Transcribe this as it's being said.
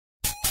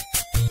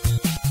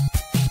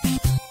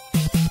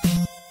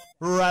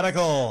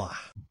Radical.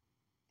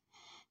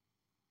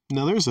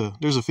 Now there's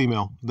a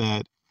female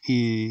that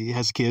he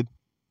has a kid.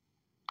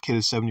 Kid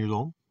is 7 years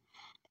old,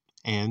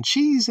 and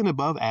she's an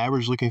above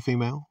average looking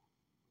female.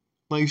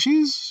 Like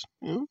she's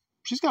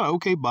got an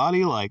okay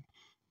body. Like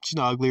she's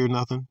not ugly or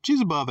nothing.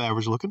 She's above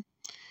average looking,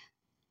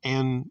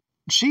 and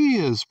she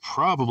is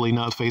probably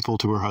not faithful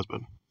to her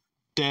husband.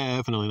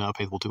 Definitely not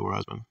faithful to her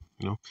husband.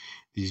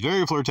 He's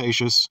very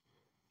flirtatious.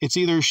 It's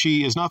either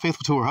she is not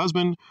faithful to her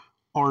husband,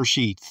 or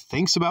she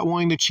thinks about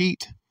wanting to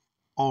cheat,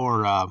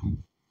 or I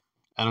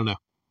don't know.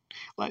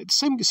 Like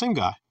same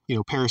guy.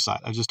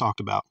 Parasite I just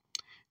talked about.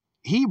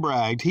 He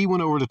bragged. He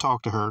went over to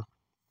talk to her.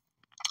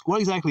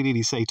 What exactly did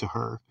he say to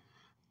her?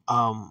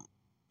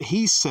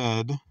 He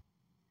said,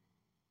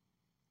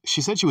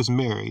 she said she was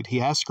married.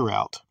 He asked her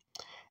out.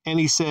 And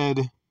he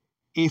said,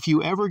 if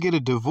you ever get a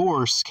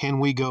divorce, can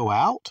we go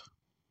out?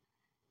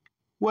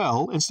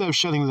 Well, instead of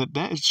shutting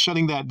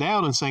that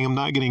down and saying I'm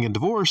not getting a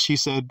divorce, she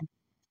said,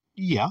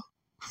 yeah.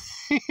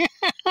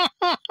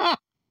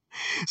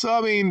 So,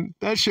 I mean,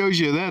 that shows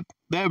you that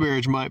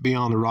marriage might be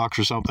on the rocks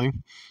or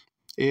something.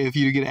 If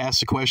you get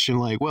asked a question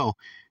like, well,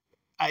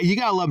 you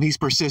got to love him. He's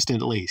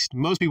persistent at least.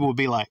 Most people would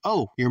be like,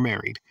 oh, you're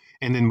married,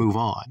 and then move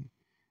on.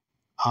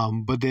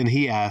 But then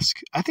he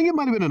asked, I think it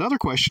might have been another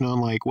question on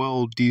like,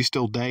 well, do you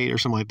still date or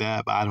something like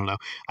that? But I don't know.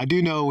 I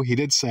do know he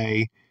did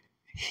say,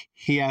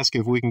 he asked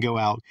if we can go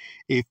out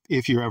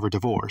if you're ever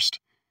divorced.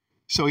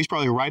 So he's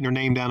probably writing her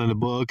name down in a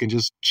book and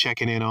just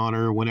checking in on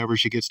her whenever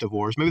she gets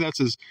divorced. Maybe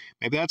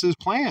that's his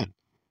plan,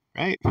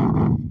 right?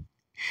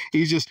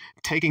 He's just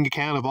taking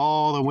account of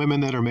all the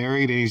women that are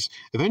married, and he's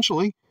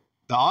eventually,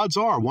 the odds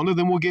are one of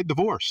them will get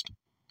divorced.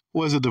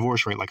 What is the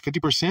divorce rate? Like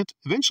 50%?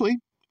 Eventually,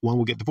 one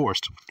will get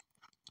divorced.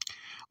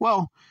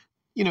 Well,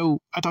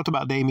 I talked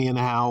about Damien,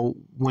 how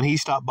when he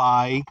stopped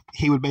by,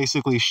 he would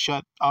basically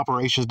shut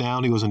operations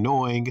down. He was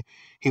annoying.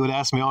 He would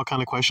ask me all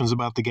kind of questions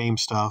about the game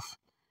stuff.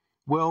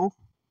 Well,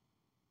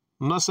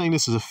 I'm not saying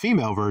this is a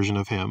female version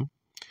of him,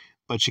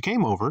 but she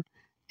came over,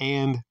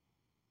 and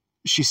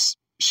she's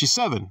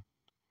 7.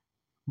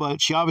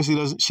 But she obviously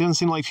doesn't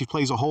seem like she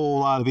plays a whole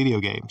lot of video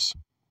games.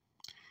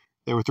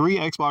 There were 3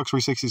 Xbox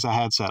 360s I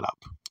had set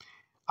up.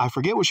 I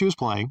forget what she was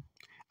playing.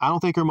 I don't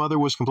think her mother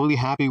was completely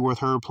happy with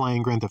her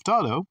playing Grand Theft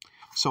Auto.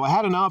 So I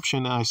had an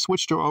option, and I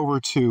switched her over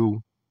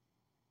to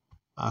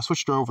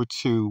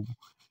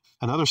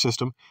another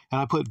system,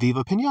 and I put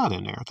Viva Pinata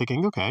in there,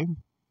 thinking, okay,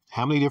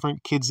 how many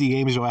different kidsy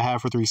games do I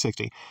have for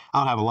 360? I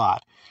don't have a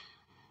lot.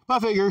 But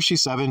I figure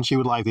she's 7, she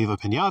would like Viva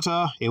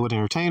Pinata, it would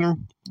entertain her.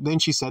 Then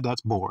she said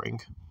that's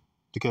boring.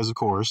 Because, of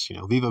course,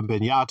 Viva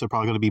Pinata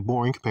probably going to be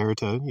boring compared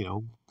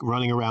to,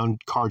 running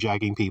around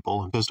carjacking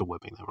people and pistol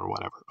whipping them or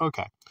whatever.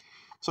 Okay.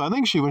 So I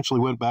think she eventually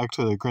went back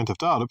to the Grand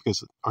Theft Auto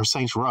or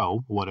Saints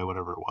Row,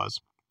 whatever it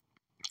was.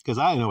 Because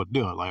I didn't know what to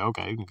do. I was like,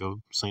 okay, you can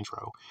go Saints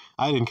Row.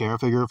 I didn't care. I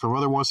figure if her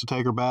mother wants to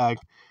take her back,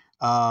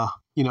 I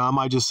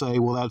might just say,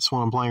 well, that's what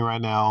I'm playing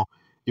right now.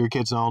 Your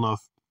kid's not old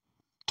enough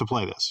to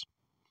play this.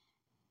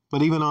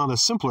 But even on a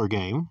simpler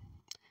game,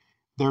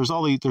 there's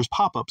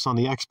pop-ups on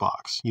the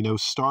Xbox.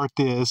 Start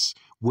this,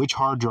 which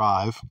hard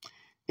drive.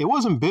 It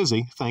wasn't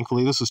busy,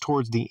 thankfully. This was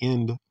towards the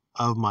end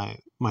of my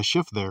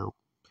shift there.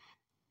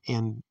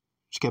 And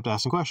she kept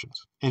asking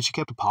questions. And she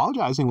kept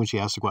apologizing when she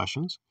asked the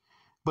questions.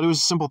 But it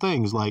was simple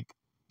things like,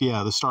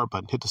 yeah, the start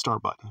button. Hit the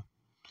start button.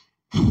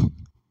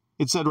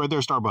 It said right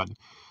there, start button.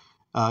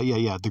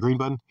 The green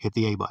button, hit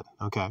the A button.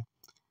 Okay.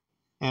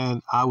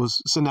 And I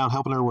was sitting down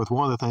helping her with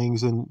one of the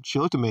things, and she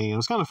looked at me, and it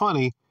was kind of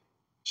funny.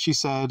 She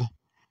said,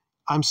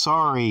 I'm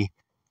sorry,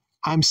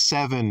 I'm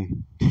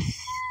 7.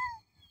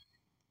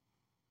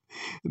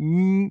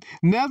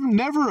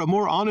 Never a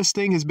more honest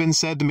thing has been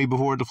said to me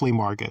before at the flea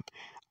market.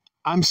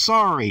 I'm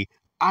sorry,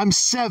 I'm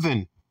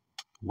 7.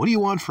 What do you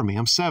want from me?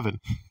 I'm 7.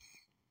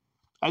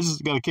 I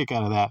just got a kick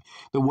out of that.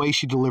 The way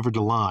she delivered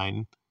the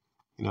line.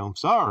 I'm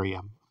sorry,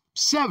 I'm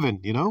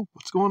 7,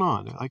 what's going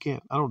on? I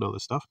don't know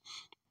this stuff.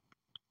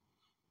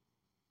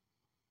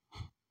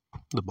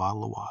 The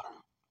bottle of water.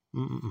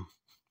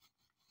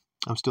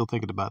 I'm still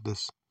thinking about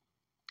this.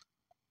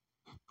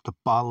 The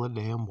bottle of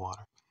damn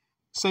water.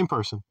 Same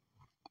person.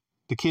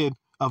 The kid,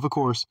 of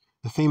course,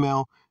 the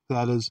female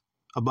that is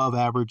above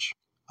average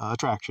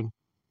attraction.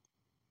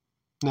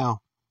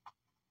 Now,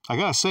 I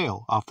got a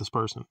sale off this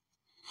person.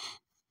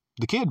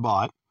 The kid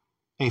bought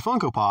a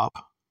Funko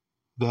Pop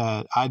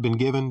that I'd been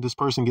given. This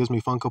person gives me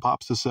Funko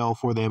Pops to sell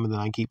for them, and then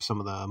I keep some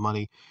of the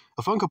money.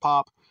 A Funko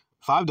Pop,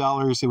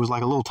 $5. It was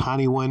like a little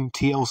tiny one.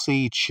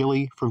 TLC,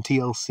 Chili from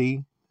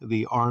TLC,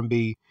 the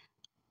R&B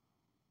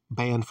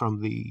band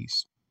from the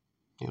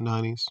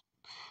 90s.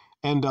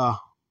 And very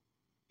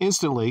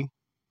instantly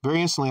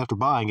after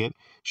buying it,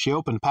 she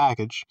opened the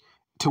package,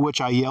 to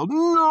which I yelled,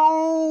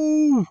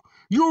 "No!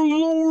 You're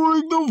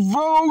lowering the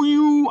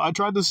value!" I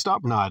tried to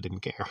stop. No, I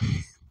didn't care.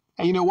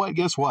 And you know what?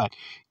 Guess what?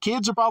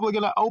 Kids are probably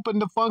going to open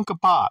the Funko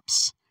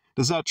Pops.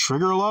 Does that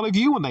trigger a lot of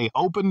you when they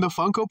open the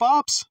Funko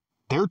Pops?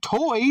 They're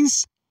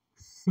toys.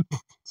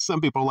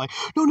 Some people are like,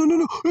 no,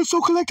 it's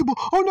so collectible.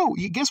 Oh, no,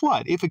 guess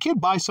what? If a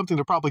kid buys something,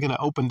 they're probably going to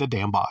open the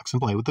damn box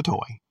and play with the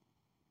toy.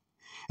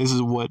 This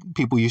is what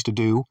people used to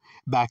do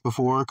back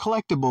before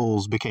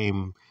collectibles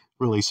became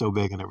really so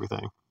big and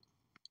everything.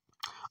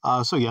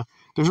 So yeah,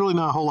 there's really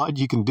not a whole lot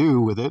you can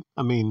do with it.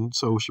 I mean,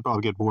 so she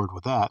probably get bored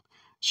with that.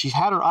 She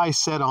had her eyes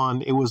set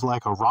on, it was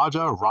like a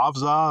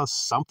Ravza,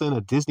 something,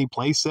 a Disney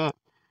play set.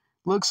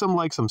 Looked some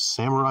like some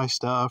samurai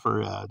stuff,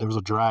 or there was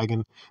a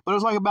dragon. But it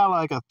was like about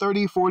like a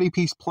 30, 40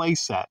 piece play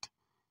set.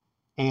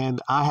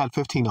 And I had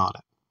 15 on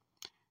it.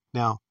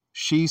 Now,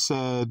 she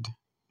said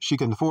she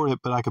couldn't afford it,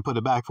 but I could put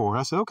it back for her.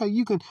 I said, okay,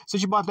 you can,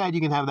 since you bought that, you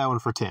can have that one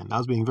for 10. I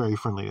was being very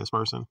friendly to this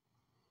person.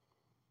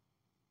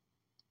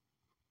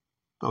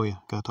 Oh yeah,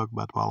 gotta talk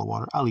about the bottle of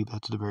water. I'll leave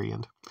that to the very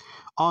end.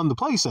 On the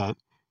playset,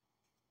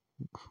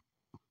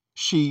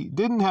 she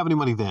didn't have any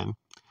money then,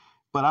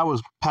 but I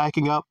was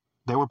packing up,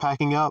 they were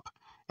packing up,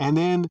 and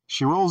then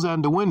she rolls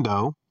down the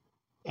window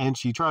and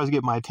she tries to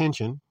get my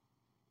attention.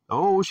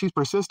 Oh, she's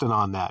persistent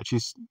on that.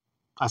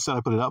 I said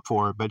I put it up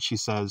for her, but she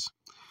says,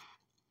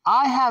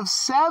 I have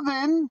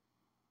 7.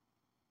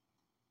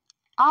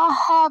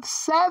 I have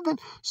 7.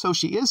 So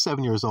she is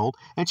 7 years old,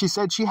 and she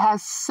said she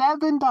has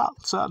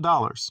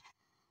 $7.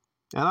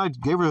 And I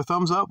gave her a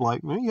thumbs up,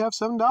 like, you have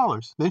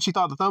 $7. Then she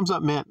thought the thumbs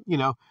up meant,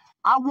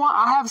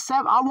 I have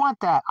 7. I want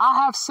that.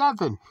 I have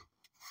 7.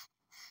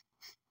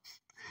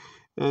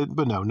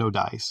 But no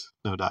dice.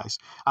 No dice.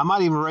 I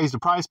might even raise the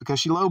price because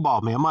she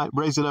lowballed me. I might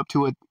raise it up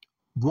to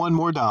 $1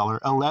 more,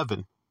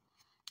 11.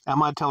 I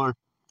might tell her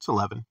it's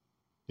 11,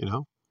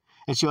 And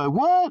she's like,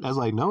 what? I was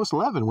like, no, it's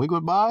 11. We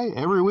go by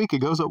every week. It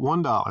goes up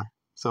 $1.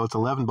 So it's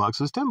 $11.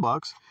 It's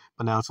 $10,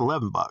 but now it's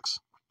 $11.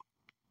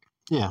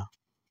 Yeah.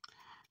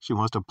 She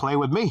wants to play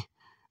with me.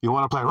 You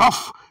want to play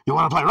rough? You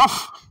want to play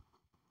rough?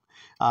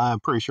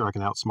 I'm pretty sure I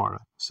can outsmart a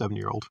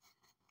 7-year-old.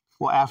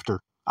 Well, after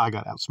I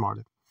got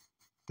outsmarted.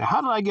 Now, how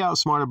did I get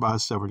outsmarted by a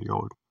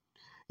 7-year-old?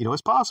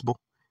 It's possible.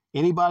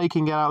 Anybody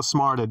can get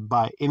outsmarted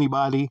by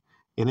anybody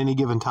at any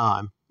given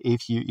time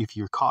if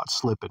you're caught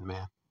slipping,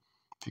 man.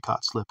 If you're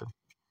caught slipping.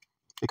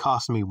 It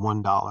cost me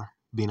 $1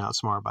 being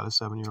outsmarted by the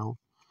 7-year-old.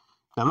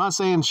 Now, I'm not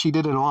saying she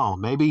did it alone.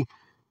 Maybe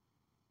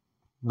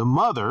the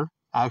mother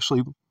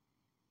actually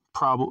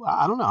probably,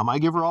 I don't know, I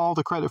might give her all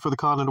the credit for the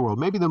con in the world.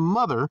 Maybe the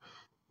mother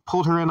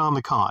pulled her in on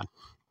the con.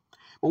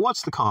 Well,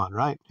 what's the con,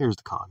 right? Here's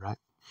the con, right?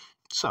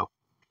 So,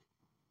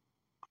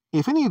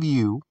 if any of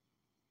you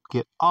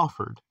get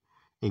offered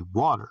a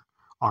water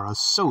or a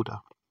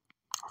soda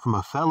from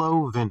a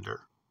fellow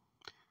vendor,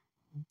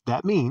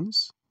 that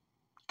means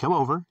you come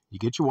over, you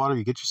get your water,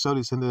 you get your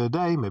soda at the end of the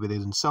day. Maybe they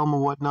didn't sell them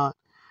or whatnot.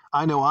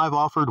 I know I've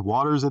offered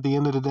waters at the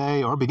end of the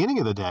day or beginning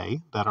of the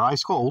day that are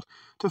ice cold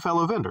to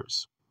fellow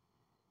vendors.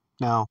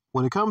 Now,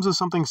 when it comes to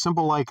something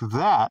simple like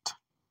that,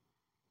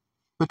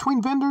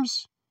 between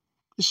vendors,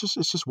 it's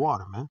just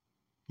water, man.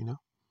 You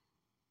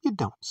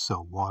don't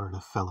sell water to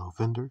fellow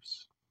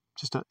vendors.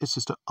 It's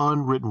just an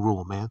unwritten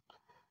rule, man.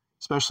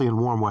 Especially in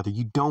warm weather,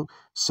 you don't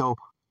sell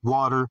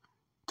water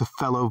to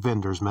fellow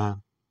vendors,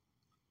 man.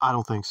 I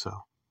don't think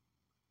so.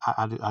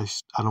 I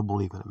don't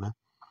believe in it, man.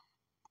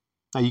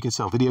 Now, you can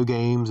sell video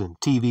games and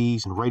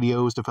TVs and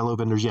radios to fellow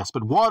vendors, yes,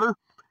 but water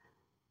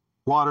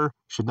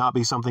should not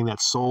be something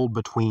that's sold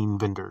between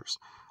vendors,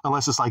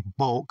 unless it's like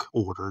bulk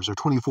orders or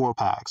 24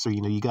 packs, or,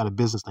 you got a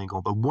business thing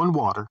going, but one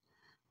water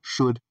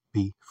should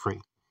be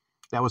free.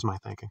 That was my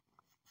thinking.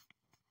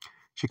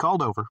 She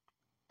called over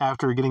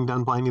after getting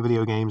done playing the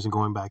video games and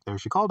going back there.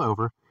 She called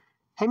over,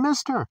 hey,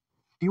 mister,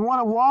 do you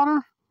want a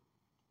water?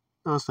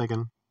 I was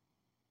thinking,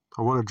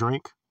 or what a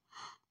drink.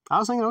 I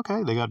was thinking,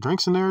 okay, they got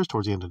drinks in there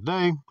towards the end of the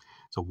day.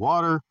 So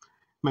water,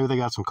 maybe they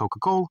got some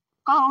Coca-Cola.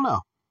 I don't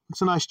know.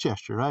 It's a nice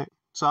gesture, right?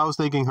 So I was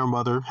thinking her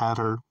mother had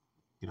her,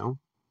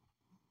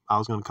 I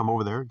was going to come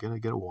over there, get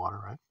a water,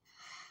 right?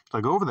 So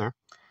I go over there,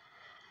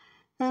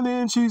 and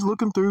then she's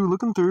looking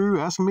through,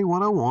 asking me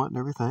what I want and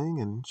everything,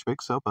 and she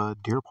picks up a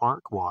Deer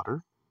Park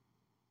water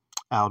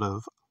out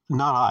of,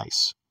 not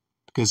ice,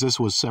 because this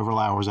was several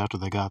hours after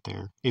they got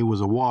there. It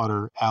was a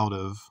water out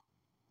of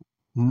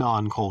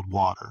non-cold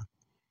water.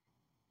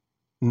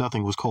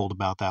 Nothing was cold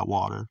about that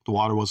water. The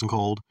water wasn't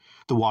cold.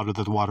 The water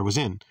that the water was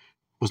in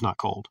was not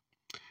cold.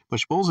 But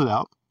she pulls it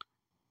out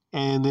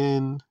and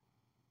then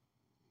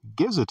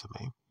gives it to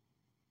me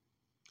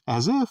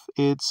as if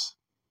it's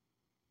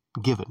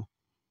given,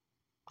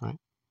 right?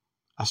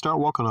 I start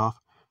walking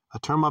off. I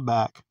turn my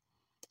back.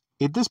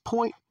 At this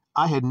point,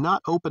 I had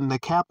not opened the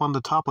cap on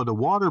the top of the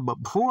water,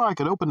 but before I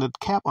could open the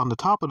cap on the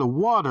top of the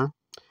water,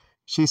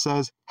 she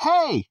says,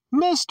 hey,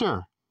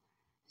 mister,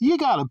 you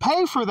got to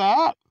pay for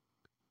that.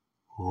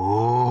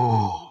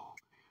 Oh,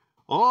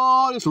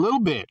 this little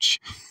bitch.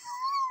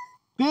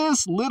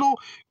 This little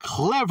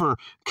clever,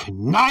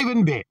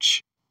 conniving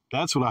bitch.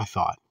 That's what I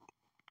thought.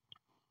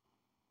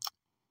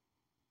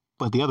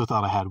 But the other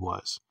thought I had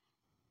was,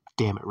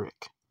 damn it,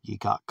 Rick, you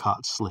got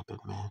caught slipping,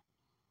 man.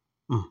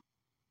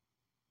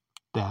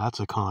 That's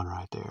a con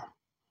right there.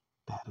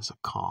 That is a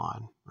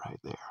con right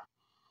there.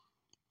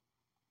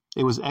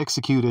 It was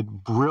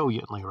executed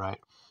brilliantly, right?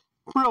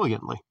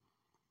 Brilliantly.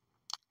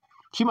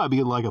 She might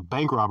be like a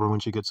bank robber when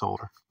she gets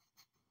older.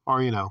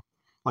 Or,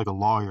 like a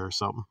lawyer or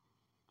something.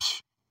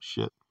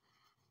 Shit.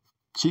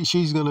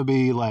 she's going to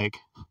be like,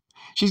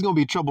 she's going to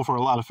be trouble for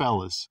a lot of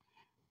fellas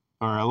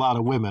or a lot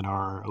of women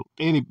or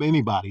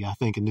anybody, I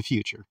think, in the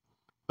future.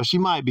 But she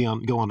might be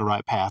go on the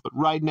right path. But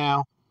right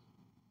now,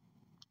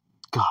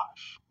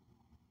 gosh.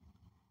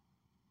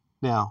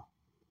 Now,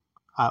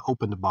 I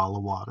opened a bottle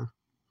of water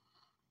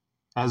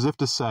as if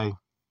to say,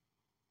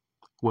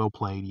 well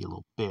played, you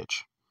little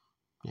bitch.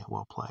 Yeah,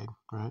 well played,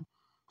 right?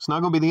 It's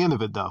not going to be the end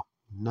of it, though.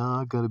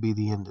 Not going to be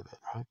the end of it,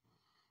 right?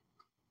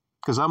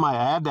 Because I might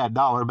add that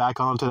dollar back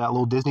onto that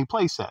little Disney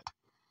playset.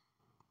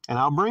 And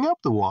I'll bring up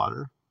the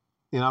water.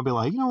 And I'll be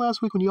like,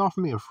 last week when you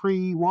offered me a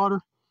free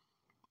water,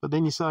 but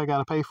then you said I got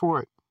to pay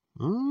for it.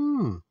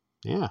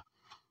 Yeah.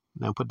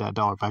 Now put that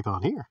dollar back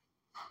on here.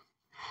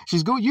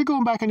 You're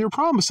going back on your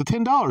promise of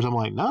 $10. I'm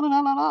like,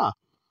 no.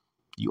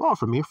 You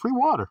offered me a free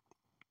water.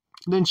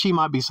 Then she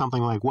might be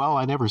something like, well,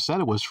 I never said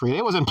it was free.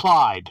 It was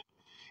implied.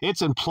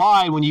 It's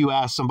implied when you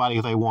ask somebody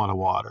if they want a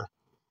water.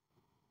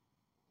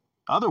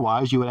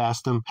 Otherwise, you would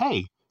ask them,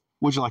 hey,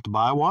 would you like to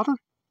buy water?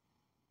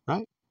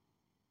 Right?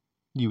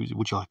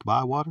 Would you like to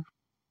buy water?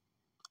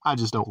 I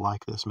just don't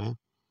like this, man.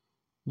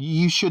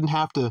 You shouldn't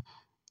have to,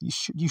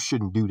 you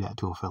shouldn't do that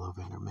to a fellow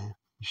vendor, man.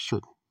 You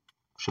shouldn't.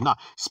 Should not.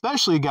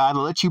 Especially a guy that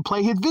lets you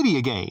play his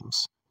video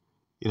games,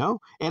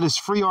 at his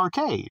free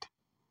arcade.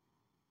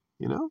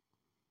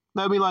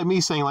 That'd be like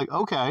me saying, like,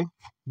 okay,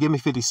 give me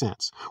 50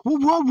 cents.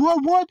 Well,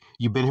 what?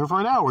 You've been here for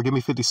an hour. Give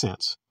me 50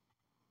 cents.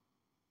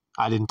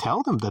 I didn't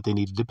tell them that they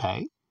needed to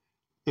pay.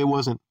 It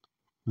wasn't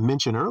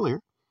mentioned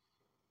earlier.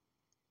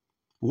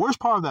 The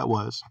worst part of that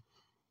was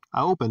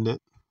I opened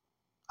it.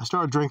 I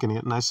started drinking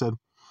it, and I said,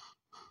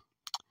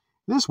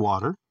 this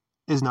water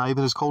is not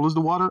even as cold as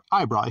the water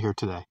I brought here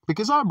today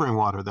because I bring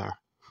water there.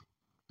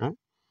 Right?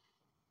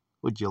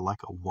 Would you like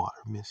a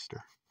water,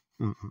 mister?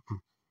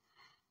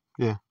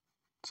 Yeah.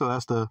 So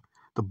that's the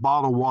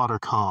bottled water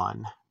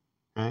con.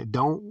 Right?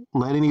 Don't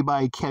let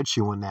anybody catch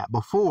you on that.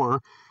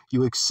 Before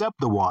you accept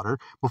the water,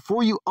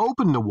 before you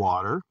open the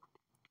water,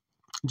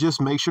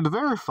 just make sure to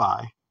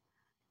verify.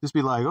 Just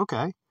be like,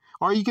 okay.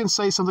 Or you can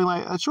say something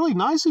like, it's really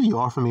nice of you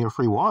offering me a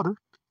free water.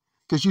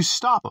 Because you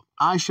stop them.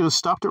 I should have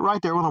stopped it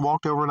right there when I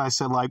walked over and I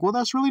said, like, well,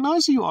 that's really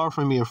nice of you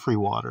offering me a free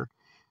water.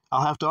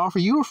 I'll have to offer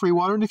you a free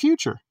water in the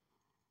future.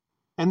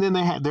 And then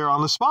they're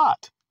on the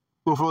spot.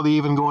 Before they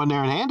even go in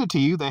there and hand it to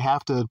you, they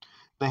have to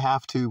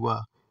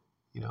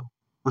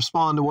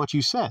respond to what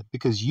you said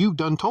because you've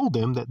done told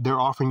them that they're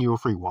offering you a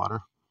free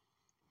water.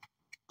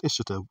 It's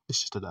just a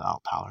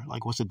dollar.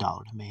 Like, what's a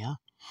dollar to me, huh?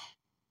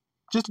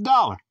 Just a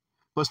dollar.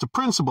 What's the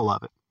principle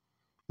of it?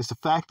 It's the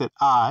fact that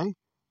I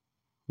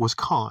was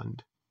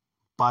conned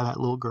by that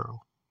little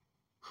girl.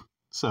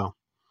 So,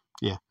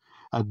 yeah,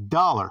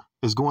 $1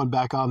 is going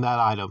back on that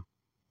item.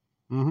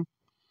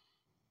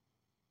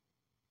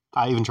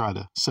 I even tried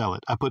to sell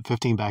it. I put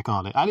 15 back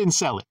on it. I didn't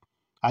sell it,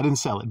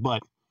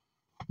 but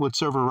would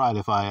serve her right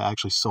if I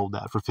actually sold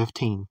that for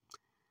 15.